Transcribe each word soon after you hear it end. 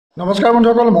নমস্কাৰ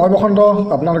বন্ধুসকল, মই বসন্ত।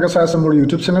 আপোনালোকে চাই আছে মোৰ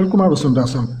ইউটিউব চেনেল কুমাৰ বসন্ত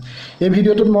আছাম। এই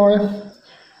ভিডিঅ'টোত মই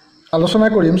আলোচনা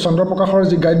কৰিম চন্দ্ৰপ্ৰকাশৰ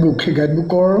যি গাইডবুক, সেই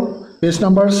গাইডবুকৰ পেজ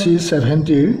নাম্বাৰ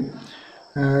C-70ৰ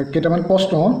কেইটামান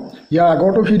প্ৰশ্ন। ইয়াৰ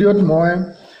আগৰটো ভিডিঅ'ত মই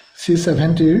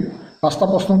C-70ৰ 5টা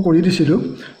প্ৰশ্ন কৰি দিছিলোঁ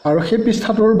আৰু সেই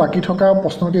পৃষ্ঠাটোৰ বাকী থকা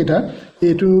প্ৰশ্নকেইটা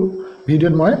এইটো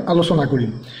ভিডিঅ'ত মই আলোচনা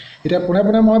কৰিম। এতিয়া পোনে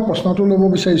পোনে মই প্ৰশ্নটো ল'ব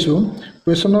বিচাৰিছোঁ।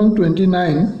 কুৱেশ্যন নং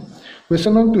 29।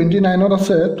 কুৱেশ্যন নং 29ত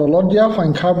আছে, তলত দিয়া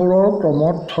সংখ্যাবোৰৰ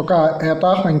ক্ৰমত থকা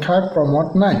এটা সংখ্যা ক্ৰমত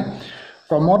নাই।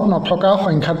 ক্ৰমত নথকা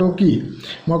সংখ্যাটো কি?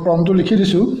 মই ক্ৰমটো লিখি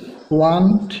দিছোঁ 1,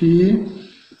 3,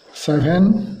 7,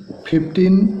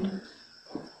 15,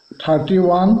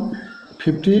 31,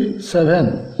 57।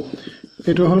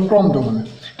 এইটো হ'ল ক্ৰমটো। মানে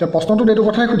এতিয়া প্ৰশ্নটোত এইটো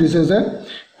কথাই সুধিছে যে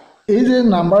এই যে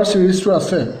নাম্বাৰ ছিৰিজটো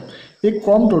আছে, এই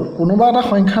ক্ৰমটোত কোনোবা এটা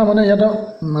সংখ্যা মানে ইয়াতে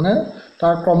মানে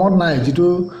তাৰ ক্ৰমত নাই, যিটো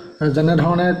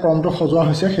যেনেধৰণে ক্ৰমটো সজোৱা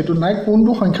হৈছে সেইটো নাই।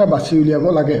 কোনটো সংখ্যা বাছি উলিয়াব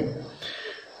লাগে?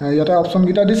 ইয়াতে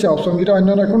অপশ্যনকেইটা দিছে। অপশ্যনকেইটা অন্য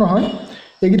একো নহয়,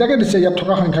 এইকেইটাকে দিছে। ইয়াত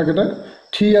থকা সংখ্যাকেইটা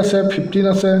 3 আছে, 15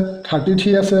 আছে,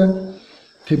 33 আছে,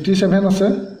 57 আছে,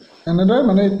 এনেদৰে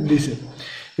মানে দিছে।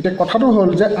 এতিয়া কথাটো হ'ল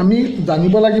যে আমি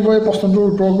জানিব লাগিব এই প্ৰশ্নটোৰ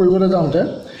উত্তৰ কৰিবলৈ যাওঁতে,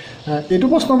 এইটো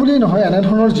প্ৰশ্ন বুলিয়েই নহয়,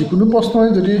 এনেধৰণৰ যিকোনো প্ৰশ্নই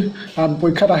যদি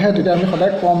পৰীক্ষাত আহে তেতিয়া আমি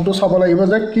সদায় ক্ৰমটো চাব লাগিব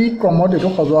যে কি ক্ৰমত এইটো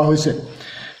সজোৱা হৈছে।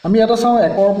 আমি এটা চাওঁ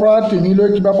 1ৰ পৰা 3লৈ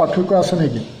কিবা পাৰ্থক্য আছে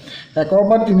নেকি। 1ৰ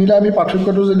পৰা 3লৈ আমি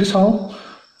পাৰ্থক্যটো যদি চাওঁ,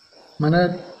 মানে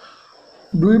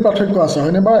 2ৰ পাৰ্থক্য আছে,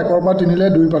 হয়নে বাৰু? 1ৰ পৰা 3লৈ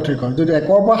 2ৰ পাৰ্থক্য। যদি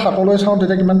 1ৰ পৰা 7লৈ চাওঁ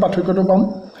তেতিয়া কিমান পাৰ্থক্যটো পাম?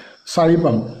 4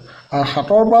 পাম। আৰু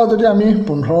 7ৰ পৰা যদি আমি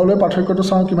 15লৈ পাৰ্থক্যটো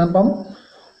চাওঁ কিমান পাম?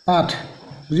 8।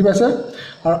 বুজি পাইছে?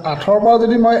 আৰু 8ৰ পৰা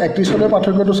যদি মই 31লৈ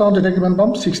পাৰ্থক্যটো চাওঁ তেতিয়া কিমান পাম?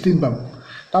 16 পাম।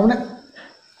 তাৰমানে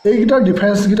এইকেইটাৰ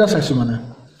ডিফাৰেঞ্চকেইটা চাইছোঁ। মানে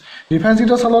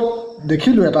ডিফাৰেঞ্চকেইটা চালত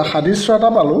দেখিলোঁ, এটা সাদৃশ্য এটা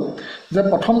পালোঁ যে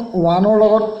প্ৰথম 1ৰ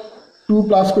লগত 2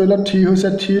 প্লাছ কৰিলত 3 হৈছে,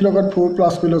 3ৰ লগত 4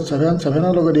 প্লাছ কৰিলত 7,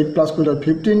 7ৰ লগত 8 প্লাছ কৰিলত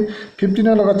 15,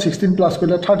 15ৰ লগত 16 প্লাছ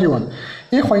কৰিলত 31।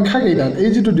 এই সংখ্যাকেইটাত এই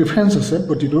যিটো ডিফাৰেঞ্চ আছে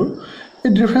প্ৰতিটোৰ,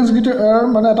 এই ডিফাৰেঞ্চকেইটাৰ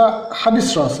মানে এটা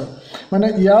সাদৃশ্য আছে। মানে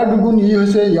ইয়াৰ দুগুণ ই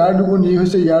হৈছে, ইয়াৰ দুগুণ ই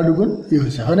হৈছে, ইয়াৰ দুগুণ ই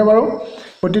হৈছে, হয়নে বাৰু?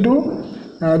 প্ৰতিটো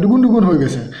দুগুণ দুগুণ হৈ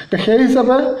গৈছে। তো সেই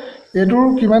হিচাপে এইটোৰ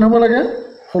কিমান হ'ব লাগে?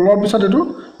 16ৰ পিছত এইটো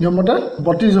নিয়মমতে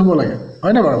 32 হ'ব লাগে,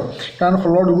 হয়নে বাৰু? কাৰণ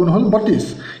 16ৰ দুগুণ হ'ল 32।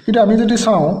 কিন্তু আমি যদি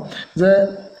চাওঁ যে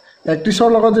 31ৰ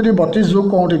লগত যদি 32 যোগ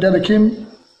কৰোঁ তেতিয়া দেখিম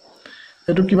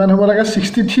এইটো কিমান হ'ব লাগে?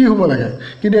 63 হ'ব লাগে।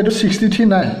 কিন্তু এইটো 63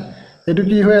 নাই। এইটো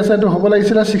কি হৈ আছে? এইটো হ'ব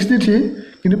লাগিছিলে 63,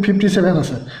 কিন্তু 57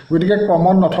 আছে। গতিকে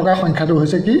ক্ৰমত নথকা সংখ্যাটো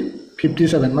হৈছে কি?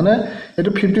 57। মানে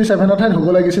এইটো 57ৰ ঠাইত হ'ব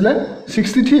লাগিছিলে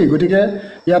 63। গতিকে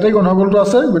ইয়াতেই গণ্ডগোলটো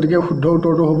আছে। গতিকে শুদ্ধ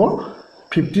উত্তৰটো হ'ব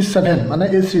 57, মানে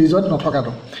এই ছিৰিজত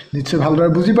নথকাটো। নিশ্চয় ভালদৰে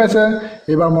বুজি পাইছে।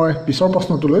 এইবাৰ মই পিছৰ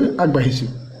প্ৰশ্নটোলৈ আগবাঢ়িছোঁ।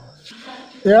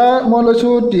 এয়া মই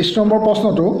লৈছোঁ 30 নম্বৰ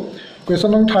প্ৰশ্নটো।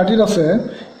 কুৱেশ্যন নং 30ত আছে,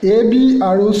 AB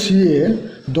আৰু CA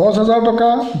 10,000 টকা,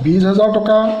 20,000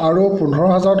 টকা আৰু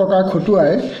 15,000 টকা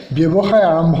খটুৱাই ব্যৱসায়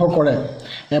আৰম্ভ কৰে।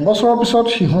 এবছৰৰ পিছত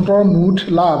সিহঁতৰ মুঠ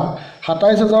লাভ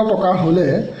 27,000 টকা হ'লে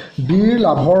Bৰ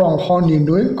লাভৰ অংশ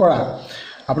নিৰ্ণয় কৰা।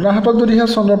 আপোনাৰ হাতত যদিহে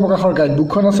চন্দ্ৰপ্ৰকাশৰ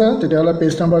গাইডবুকখন আছে তেতিয়াহ'লে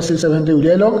পেজ নাম্বাৰ C-70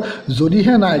 উলিয়াই লওক।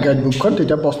 যদিহে নাই গাইডবুকখন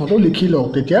তেতিয়া প্ৰশ্নটো লিখি লওক,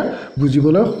 তেতিয়া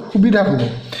বুজিবলৈ সুবিধা হ'ব।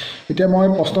 এতিয়া মই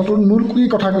প্ৰশ্নটোৰ মূল কি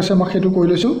কথা কৈছে মই সেইটো কৈ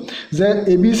লৈছোঁ যে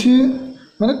ABC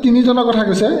মানে 3জনৰ কথা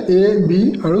কৈছে, A, B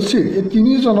আৰু C। এই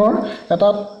 3জনৰ এটা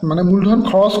মানে মূলধন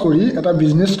খৰচ কৰি এটা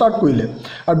বিজনেছ ষ্টাৰ্ট কৰিলে।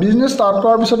 আৰু বিজনেছ ষ্টাৰ্ট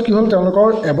কৰাৰ পিছত কি হ'ল? তেওঁলোকৰ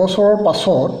এবছৰৰ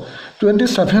পাছত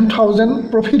 27,000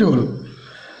 প্ৰফিট হ'ল।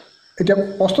 এতিয়া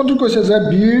প্ৰশ্নটোত কৈছে যে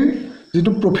Bৰ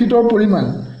যিটো প্ৰফিটৰ পৰিমাণ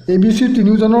ABC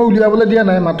 3জনৰ উলিয়াবলৈ দিয়া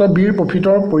নাই, মাত্ৰ Bৰ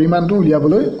প্ৰফিটৰ পৰিমাণটো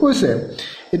উলিয়াবলৈ কৈছে।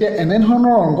 এতিয়া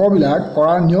এনেধৰণৰ অংকবিলাক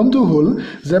কৰাৰ নিয়মটো হ'ল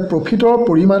যে প্ৰফিটৰ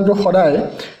পৰিমাণটো সদায়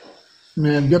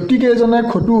ব্যক্তিকেইজনে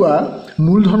খটুৱা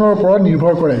মূলধনৰ ওপৰত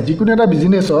নিৰ্ভৰ কৰে। যিকোনো এটা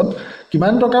বিজনেছত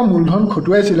কিমান টকা মূলধন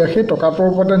খটুৱাইছিলে সেই টকাটোৰ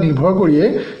ওপৰতে নিৰ্ভৰ কৰিয়েই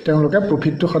তেওঁলোকে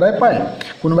প্ৰফিটটো সদায় পায়।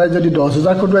 কোনোবাই যদি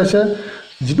 10,000 খটুৱাইছে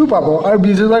যিটো পাব, আৰু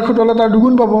 20,000 খটুৱালে তাৰ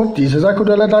দুগুণ পাব, 30,000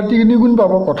 খটুৱালে তাৰ 3 গুণ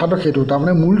পাব। কথাটো সেইটো।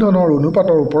 তাৰমানে মূলধনৰ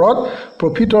অনুপাতৰ ওপৰত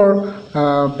প্ৰফিটৰ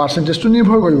পাৰ্চেণ্টেজটো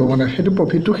নিৰ্ভৰ কৰিব। মানে সেইটো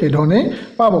প্ৰফিটটো সেইধৰণেই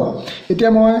পাব।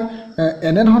 এতিয়া মই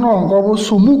এনেধৰণৰ অংকবোৰ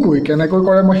চমুকৈ কেনেকৈ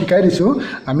কৰে মই শিকাই দিছোঁ।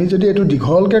 আমি যদি এইটো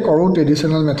দীঘলকৈ কৰোঁ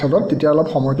ট্ৰেডিশ্যনেল মেথডত তেতিয়া অলপ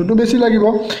সময়টোতো বেছি লাগিব।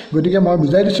 গতিকে মই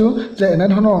বুজাই দিছোঁ যে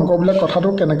এনেধৰণৰ অংকবিলাক কথাটো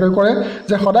কেনেকৈ কৰে,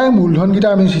 যে সদায় মূলধনকেইটা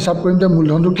আমি হিচাপ কৰিম যে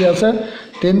মূলধনটো কি আছে?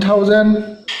 10,000।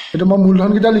 এইটো মই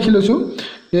মূলধনকেইটা লিখি লৈছোঁ।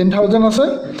 10,000 আছে,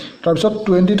 তাৰপিছত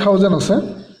 20,000 আছে,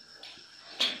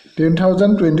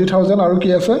 10,000, 20,000 আৰু কি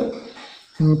আছে?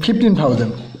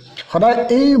 15,000। সদায়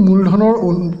এই মূলধনৰ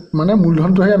মানে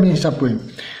মূলধনটোহে আমি হিচাপ কৰিম।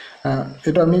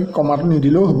 এইটো আমি কমাটো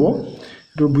নিদিলেও হ'ব,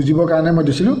 এইটো বুজিবৰ কাৰণে মই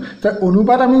দিছিলোঁ। যে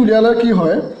অনুপাত আমি উলিয়ালে কি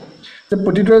হয় যে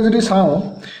প্ৰতিটোৰে যদি চাওঁ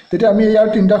তেতিয়া আমি ইয়াৰ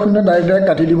 3টা শূন্য ডাইৰেক্ট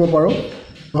কাটি দিব পাৰোঁ।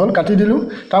 হ'ল কাটি দিলোঁ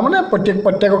তাৰমানে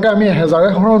প্ৰত্যেককে আমি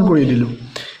 1000 হৰণ কৰি দিলোঁ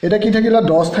এটা কি থাকিলে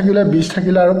 10 থাকিলে 20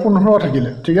 থাকিলে আৰু 15 থাকিলে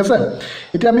ঠিক আছে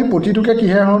এতিয়া আমি প্ৰতিটোকে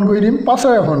কিহে হৰণ কৰি দিম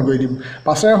 5 হৰণ কৰি দিম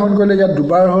 5 হৰণ কৰিলে ইয়াত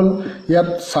দুবাৰ হ'ল ইয়াত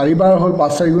 4 বাৰ হ'ল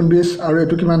 5 4 গুণ 20 আৰু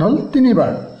এটো কিমান হ'ল 3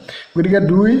 বাৰ গতিকে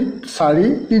 2 4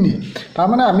 3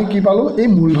 তাৰমানে আমি কি পালো এই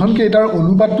মূলধন কেইটাৰ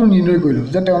অনুপাতটো নিৰ্ণয় কৰিলো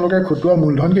যে তেওঁলোকে খটুৱা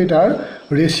মূলধন কেইটাৰ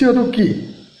ৰেচিঅটো কি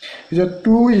যে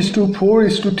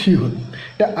 2:4:3 হ'ল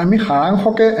এটা আমি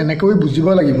সাৰাংশকে এনেকৈ বুজিব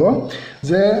লাগিব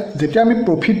যে যেতিয়া আমি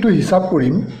প্ৰফিটটো হিসাব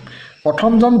কৰিম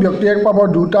প্ৰথমজন ব্যক্তিয়ে পাব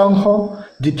 2টা অংশ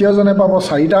দ্বিতীয়জনে পাব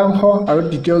 4টা অংশ আৰু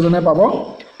তৃতীয়জনে পাব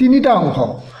 3টা অংশ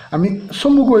আমি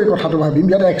চমুকৈ কথাটো ভাবিম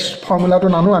ইয়াত x ফৰ্মুলাটো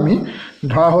নানো আমি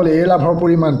ধৰা হ'ল a লাভৰ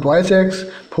পৰিমাণ 2x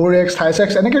 4x 5x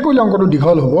এনেকৈ কৰিলে অংকটো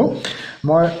দীঘল হ'ব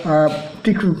মই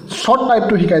ঠিক শৰ্ট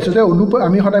টাইপটো শিকাইছো যে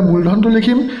আমি সদায় মূলধনটো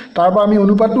লিখিম তাৰপৰা আমি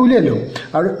অনুপাতটো উলিয়াই লওঁ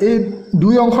আৰু এই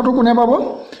 2 অংশটো কোনে পাব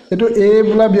এটো a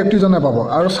বোলা ব্যক্তিজনে পাব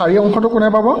আৰু 4 অংশটো কোনে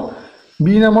পাব b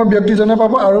নামৰ ব্যক্তিজনে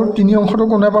পাব আৰু 3 অংশটো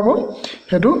কোনে পাব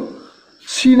হেতু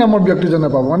c নামৰ ব্যক্তিজনে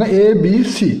পাব মানে a b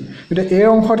c এটা a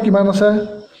অংশত কিমান আছে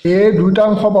a 2টা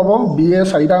অংশ পাব b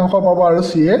 4টা অংশ পাব আৰু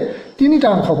c 3টা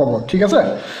অংশ পাব ঠিক আছে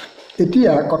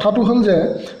এতিয়া কথাটো হ'ল যে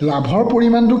লাভৰ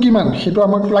পৰিমাণটো কিমান হেতু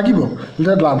আমাক লাগিব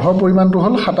যে লাভৰ পৰিমাণটো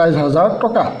হ'ল 27000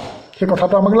 টকা সেই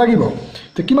কথাটো আমাক লাগিব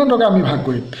তে কিমান টকা আমি ভাগ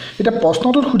কৰিম এটা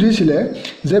প্ৰশ্নটোত সুধিছিলে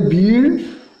যে বিৰ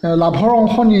লাভৰ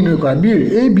অংশ নিৰ্ণয় কৰা বিৰ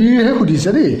এই বিৰহে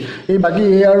সুধিছে দেই এই বাকি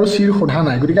a আৰু c ৰ সোধা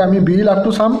নাই গতিকে আমি বিৰ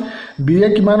লাভটো চাম বিয়ে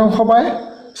কিমান অংশ পায়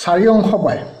 4 অংশ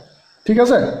পায় ঠিক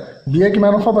আছে বিয়ে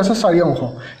কিমান অংশ পাইছে 4 অংশ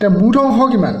এটা মুঠ অংশ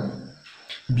কিমান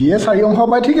বিয়ে 4 অংশ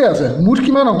পায় ঠিকই আছে মুঠ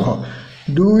কিমান অংশ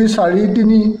 2 4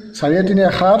 3 4 3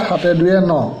 7 7 2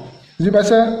 9 বুজি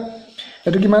পাইছে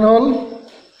এটো কিমান হ'ল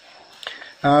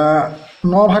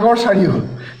 9 ভাগৰ 4 হ'ল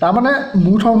তাৰমানে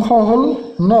মুঠ অংশ হ'ল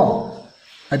 9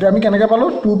 এটা আমি কেনেকৈ পালো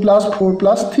 2 + 4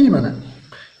 + 3 মানে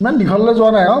ইমান দীঘললৈ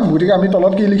যোৱা নাই গতিকে আমি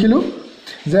তলত কি লিখিলো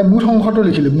যে মুঠ অংশটো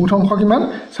লিখিলো মুঠ অংশ কিমান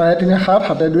 4 3 7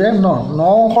 7 2 9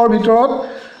 9 অংশৰ ভিতৰত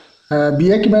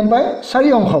বিয়ে কিমান পায়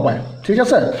 4 অংশ পায় ঠিক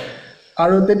আছে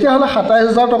আৰু তেতিয়া হলে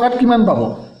 27000 টকাত কিমান পাব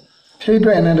সেইটো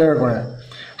এনেদৰে কৰে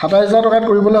 27000 টকাত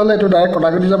কৰিবলৈ হলে এটো ডাইৰেক্ট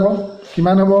কটাকটি যাব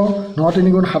কিমান হ'ব 9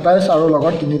 3 গুণ 27 আৰু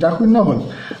লগত 3টা শূন্য হ'ল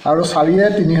আৰু 4 এ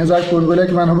 3000 কোণ গলে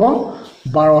কিমান হ'ব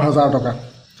 12000 টকা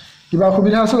কিবা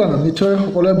সুবিধা আছে জানো নিশ্চয়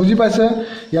সকলোৱে বুজি পাইছে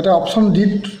ইয়াতে অপচন ডি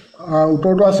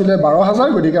উত্তৰটো আছিল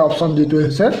 12000 গতিকে অপচন ডি টো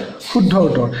হৈছে শুদ্ধ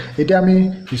উত্তৰ এতিয়া আমি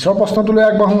পিছৰ প্ৰশ্নটোলৈ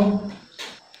আগবাঢ়ো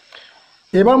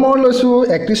এবাৰ মই লৈছো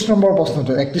 31 নম্বৰ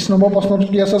প্ৰশ্নটো 31 নম্বৰ প্ৰশ্নটো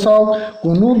কি আছে চাওক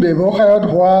কোনো ব্যৱসায়ত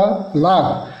হোৱা লাভ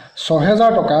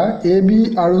 6000 টকা a b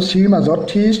আৰু c ৰ মাজত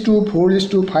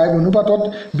 3:4:5 অনুপাতত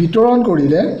বিতৰণ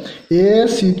কৰিলে a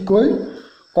c তকৈ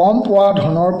কম পোৱা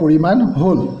ধনৰ পৰিমাণ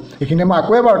হ'ল এখিনি মই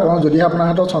আকৌ এবাৰ কওঁ যদি আপোনাৰ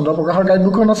হাতত চন্দ্ৰপ্ৰকাশৰ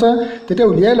গাইডবুকখন আছে তেতিয়া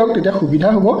উলিয়াই লওক তেতিয়া সুবিধা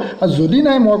হ'ব আৰু যদি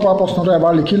নাই মই কোৱা প্ৰশ্নটো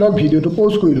এবাৰ লিখি লওক ভিডিওটো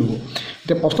পজ কৰি ল'ব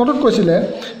এতিয়া প্ৰশ্নটোত কৈছিলে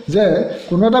যে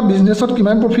কোনো এটা বিজনেছত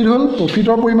কিমান প্ৰফিট হ'ল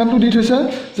প্ৰফিটৰ পৰিমাণটো দি থৈছে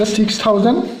যে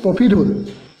 6000 প্ৰফিট হ'ল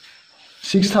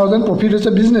 6000 প্ৰফিট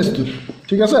হৈছে বিজনেছটো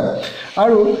ঠিক আছে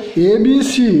আৰু a b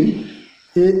c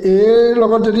a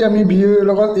লগত যদি আমি b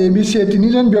লগত a b c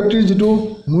তিনিজন ব্যক্তিৰ যেটো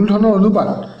মূলধনৰ অনুপাত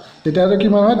তেতিয়াটো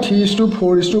কিমান হয়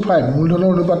 3:4:5 মূলধনৰ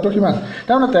অনুপাতটো কিমান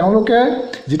তাৰমানে তেওঁলোকে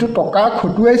যেটো টকা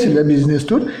খটুৱাইছিল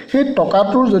বিজনেছটোত সেই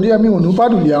টকাটোৰ যদি আমি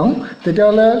অনুপাত উলিয়াও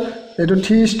তেতিয়াহলে এটো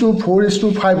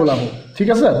 3:4:5 ওলাব ঠিক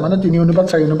আছে মানে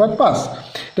 3:4:5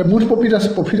 তে মুঠ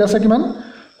প্ৰফিট আছে কিমান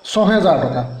 6000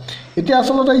 টকা এতিয়া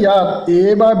আসলতে ইয়াত a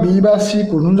বা b বা c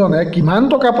কোনজনে কিমান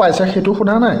টকা পাইছে হেতু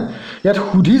সোধা নাই ইয়াত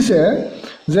সুধিছে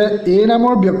যে a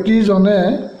নামৰ ব্যক্তিজনে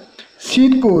c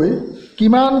তকৈ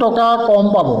কিমান টকা কম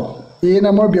পাব a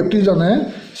নামৰ ব্যক্তিজনে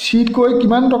c তকৈ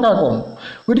কিমান টকা কম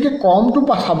গতিকে কমটো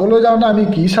চাবলৈ যাওঁতে আমি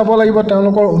কি চাব লাগিব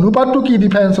তেওঁলোকৰ অনুপাতটো কি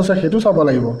ডিফাৰেন্স আছে হেতু চাব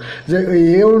লাগিব যে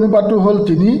a ৰ অনুপাতটো হ'ল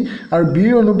 3 আৰু b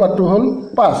ৰ অনুপাতটো হ'ল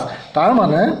 5 তাৰ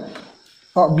মানে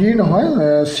b নহয়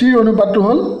c ৰ অনুপাতটো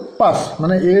হ'ল 5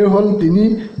 মানে a ৰ হ'ল 3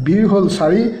 b ৰ হ'ল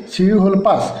 4 c ৰ হ'ল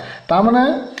 5 তাৰ মানে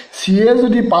c এ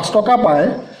যদি 5 টকা পায়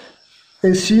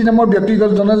এই c নামৰ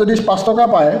ব্যক্তিজনে যদি 5 টকা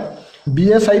পায় b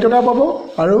এ 4 টকা পাব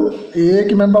আৰু a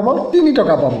কিমান পাব 3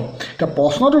 টকা পাব এটা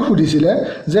প্ৰশ্নটো সুধিছিলে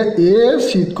যে a c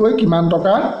তকৈ কিমান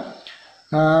টকা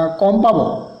কম পাব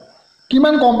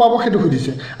কিমান কম পাব হেতু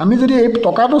সুধিছে আমি যদি এই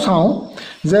টকাটো চাও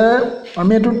যে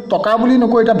আমি এটো টকা বুলি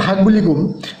নকৈ এটা ভাগ বুলি কম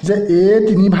যে a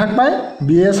 3 ভাগ পায় b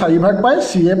এ 4 ভাগ পায়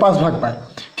c এ 5 ভাগ পায়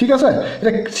ঠিক আছে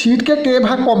এটা c তকে কে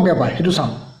ভাগ কমকে পায় হেতু চাম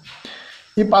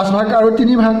এই 5 ভাগ আৰু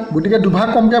 3 ভাগ গটিকে দুভাগ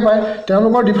কমকে পায়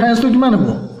তেওঁলোকৰ ডিফাৰেন্সটো কিমান হ'ব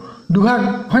দুভাগ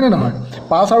হয় না নহয়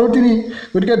 5 আৰু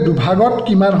 3 গটিকে দুভাগত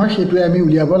কিমান হয় হেতুৱে আমি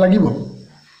উলিয়াব লাগিব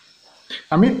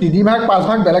আমি 3 ভাগ 5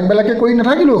 ভাগ বেলেগ বেলেগকে কৰি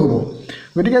নাথাকিলেও হ'ব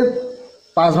গটিকে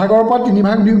 5 ভাগৰ পৰা 3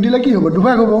 ভাগ বিয়োগ দিলে কি হ'ব 2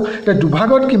 ভাগ হ'ব তে 2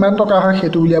 ভাগত কিমান টকা হয়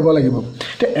সেইটো উলিয়াব লাগিব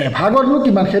তে এভাগতনো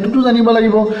কিমান সেইটোটো জানিব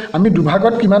লাগিব আমি 2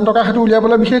 ভাগত কিমান টকা সেইটো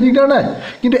উলিয়াবলৈ বিশেষ দিগদাৰ নাই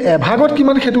কিন্তু এভাগত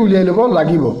কিমান সেইটো উলিয়াই ল'ব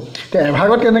লাগিব তে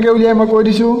এভাগত কেনেকৈ উলিয়াই মই কৈ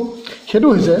দিছোঁ সেইটো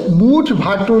হৈছে মুঠ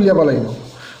ভাগটো উলিয়াব লাগিব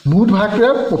মুঠ ভাগটোৱে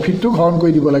প্ৰফিটটো হৰণ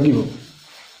কৰি দিব লাগিব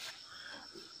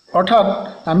অৰ্থাৎ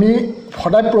আমি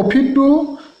সদায়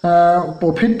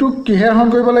প্ৰফিটটো কিহে হৰণ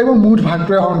কৰিব লাগিব মুঠ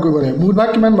ভাগটোৱে হৰণ কৰিব লাগিব মুঠ ভাগ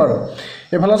কিমান বাৰু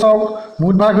এফালে চাওক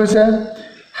মুঠ ভাগ হৈছে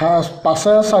 5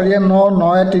 4 9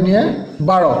 9 3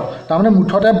 12 তাৰমানে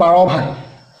মুঠতে 12 ভাগ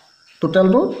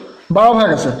টোটেলটো 12 ভাগ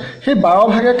আছে সেই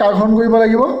 12 ভাগে কাক হৰণ কৰিব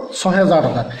লাগিব 6000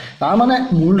 টকা তাৰমানে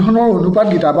মূলধনৰ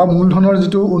অনুপাতগিটা বা মূলধনৰ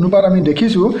যিটো অনুপাত আমি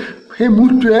দেখিছোঁ সেই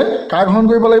মুঠটোৱে কাক হৰণ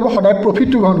কৰিব লাগিব সদায়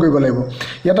প্ৰফিটটো গ্ৰহণ কৰিব লাগিব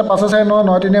ইয়াতে 5 4 9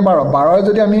 9 3 12 12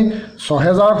 যদি আমি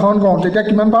 6000 হৰণ কৰোঁ তেতিয়া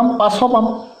কিমান পাম 500 পাম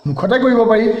মুখতে কৰিব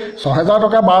পাৰি 6000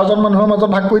 টকা 12 জন মানুহৰ মাজত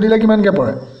ভাগ কৰি দিলে কিমানকৈ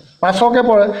পৰে 500কে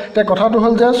পৰে তে কথাটো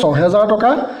হ'ল যে 6000 টকা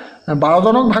 12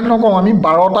 জনক ভাগ নকওঁ আমি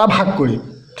 12টা ভাগ কৰিম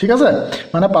ঠিক আছে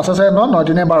মানে 5 4 9 9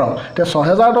 3 12 তে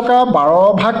 6000 টকা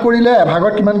 12 ভাগ কৰিলে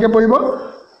এভাগত কিমানকৈ পৰিব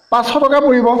 500 টকা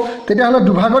পৰিব তেতিয়াহ'লে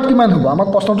দুভাগত কিমান হ'ব আমাক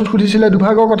প্ৰশ্নটোত সুধিছিলে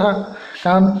দুভাগৰ কথা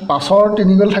কাৰণ 5ৰ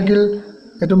 3 গল থাকিল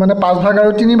এটো মানে 5 ভাগ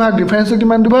আৰু 3 ভাগ ডিফাৰেন্সটো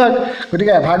কিমান দুভাগ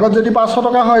গতিকে এভাগত যদি 500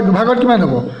 টকা হয় দুভাগত কিমান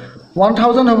হ'ব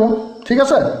 1000 হ'ব ঠিক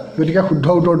আছে গতিকে শুদ্ধ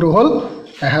উত্তৰটো হ'ল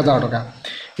 1000 টকা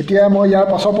এতিয়া মই ইয়াৰ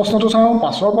পাছৰ প্ৰশ্নটো চাওঁ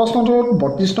পাছৰ প্ৰশ্নটো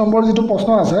 32 নম্বৰ যিটো প্ৰশ্ন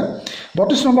আছে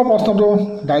 32 নম্বৰ প্ৰশ্নটো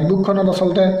গাইড বুকখনত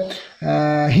আসলতে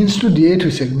হিন্টছটো দিয়ে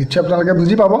থৈছে নিশ্চয় আপোনালোকে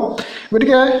বুজি পাব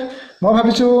গতিকে মই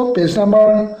ভাবিছোঁ পেজ নম্বৰ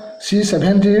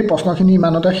C-70 প্ৰশ্নখিনি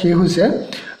ইমানতে শেষ হৈছে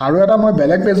আৰু এটা মই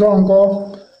বেলেগ পেজৰ অংক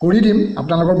কৰি দিম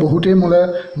আপোনালোকৰ বহুতেই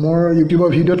মোৰ ইউটিউবৰ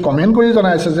ভিডিঅ'ত কমেণ্ট কৰি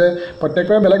জনাইছে যে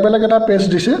প্ৰত্যেকৰে বেলেগ বেলেগ এটা পেজ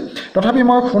দিছে তথাপি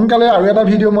মই সোনকালে আৰু এটা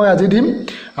ভিডিঅ' মই আজি দিম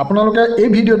আপোনালোকে এই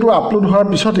ভিডিঅ'টো আপলোড হোৱাৰ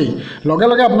পিছতেই লগে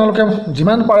লগে আপোনালোকে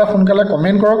যিমান পাৰে সোনকালে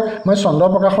কমেণ্ট কৰক মই চন্দ্ৰ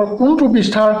প্ৰকাশৰ কোনটো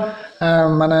পৃষ্ঠাৰ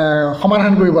মানে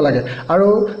সমাধান কৰিব লাগে আৰু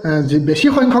বেছি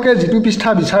সংখ্যকে যিটো পৃষ্ঠা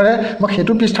বিচাৰে মই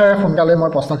সেইটো পৃষ্ঠাৰে সোনকালে মই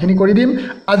প্ৰশ্নখিনি কৰি দিম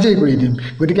আজিয়ে কৰি দিম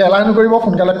গতিকে এলাহ নকৰিব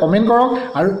সোনকালে কমেণ্ট কৰক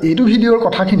আৰু এইটো ভিডিঅ'ৰ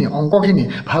কথাখিনি অংকখিনি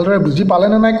ভালদৰে বুজি পালে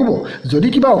নে নাই ক'ব যদি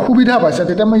কিবা অসুবিধা পাইছে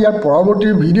তেতিয়া মই ইয়াৰ পৰৱৰ্তী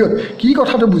ভিডিঅ'ত কি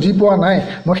কথাটো বুজি পোৱা নাই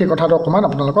মই সেই কথাটো অকণমান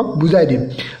আপোনালোকক বুজাই দিম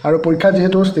আৰু পৰীক্ষা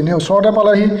যিহেতু তেনে ওচৰতে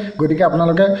পালেহি গতিকে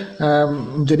আপোনালোকে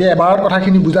যদি এবাৰত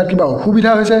কথাখিনি বুজাত কিবা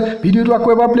অসুবিধা হৈছে ভিডিঅ'টো আকৌ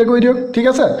এবাৰ প্লে কৰি দিয়ক ঠিক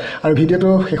আছে আৰু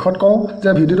ভিডিঅ'টো শেষত কওঁ যে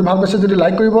ভিডিঅ'টো ভাল পাইছে যদি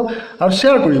লাইক কৰিব আৰু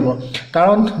শ্বেয়াৰ কৰিব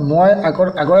কাৰণ মই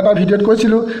আগৰ এটা ভিডিঅ'ত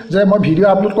কৈছিলোঁ যে মই ভিডিঅ'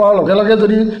 আপলোড কৰাৰ লগে লগে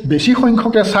যদি বেছি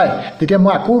সংখ্যকে চাই তেতিয়া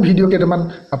মই আকৌ ভিডিঅ' কেইটামান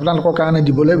আপোনালোকৰ কাৰণে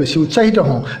দিবলৈ বেছি উৎসাহিত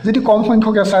হওঁ যদি কম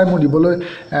সংখ্যকে চাই মই দিবলৈ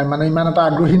মানে ইমান এটা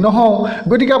আগ্ৰহী নহওঁ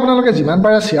গতিকে আপোনালোকে যিমান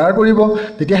পাৰে শ্বেয়াৰ কৰিব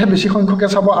তেতিয়াহে বেছি সংখ্যকে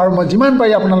চাব আৰু মই যিমান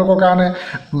পাৰি আপোনালোকৰ কাৰণে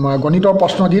গণিতৰ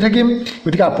প্ৰশ্ন দি থাকিম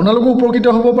গতিকে আপোনালোকো উপকৃত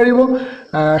হ'ব পাৰিব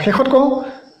শেষত কওঁ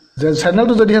যে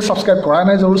চেনেলটো যদিহে ছাবস্ক্ৰাইব কৰা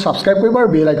নাই জৰুৰ ছাবস্ক্ৰাইব কৰিব আৰু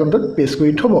বেল আইকনটোত প্ৰেছ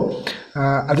কৰি থ'ব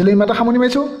আজিলৈ ইমানটা সামৰণি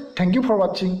মাৰিছোঁ থেংক ইউ ফৰ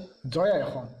ৱাচিং জয় আই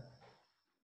অসম